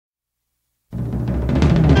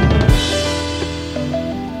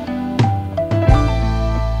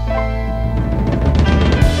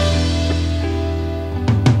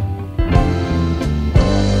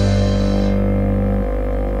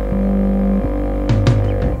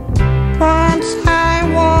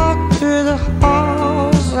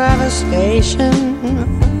station,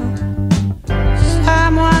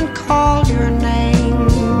 someone called your name.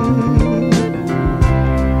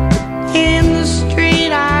 In the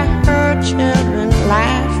street I heard children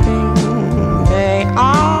laughing. They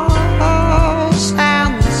all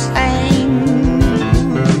sound the same.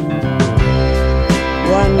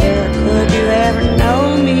 Wonder, could you ever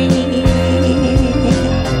know me?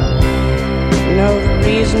 Know the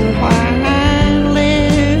reason why I live?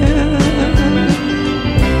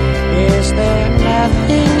 Is there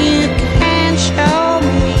nothing you can show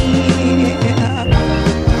me?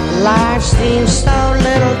 Life seems so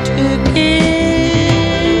little to give.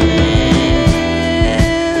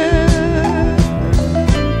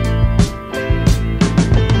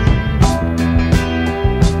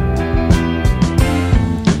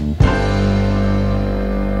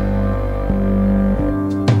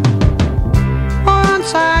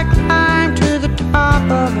 Once I climbed to the top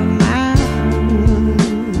of a mountain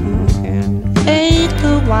and ate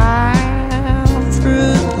the wild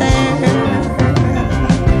fruit there.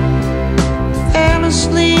 Fell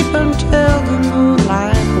asleep until the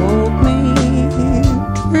moonlight woke me,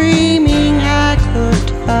 dreaming I could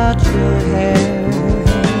touch your hair.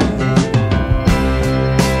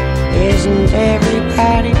 Isn't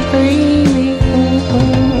everybody dreaming?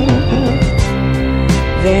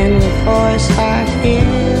 Then the voice I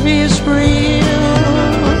hear is real.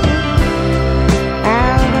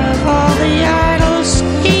 Out of all the idle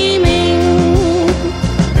scheming,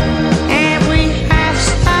 and we have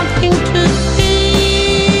something to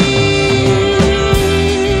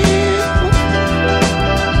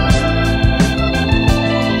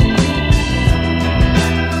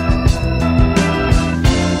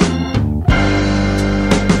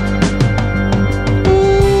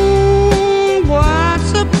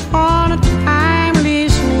once upon a time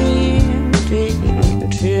leaves me empty.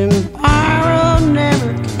 Tomorrow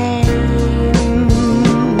never came.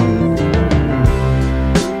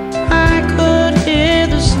 I could hear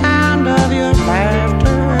the sound of your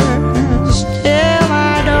laughter. Still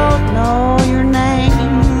I don't know your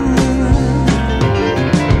name.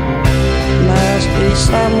 Must be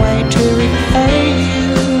some way to repay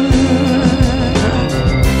you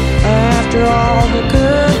after all the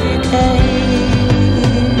good you gave.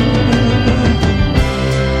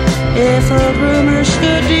 If a rumor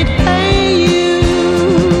should depend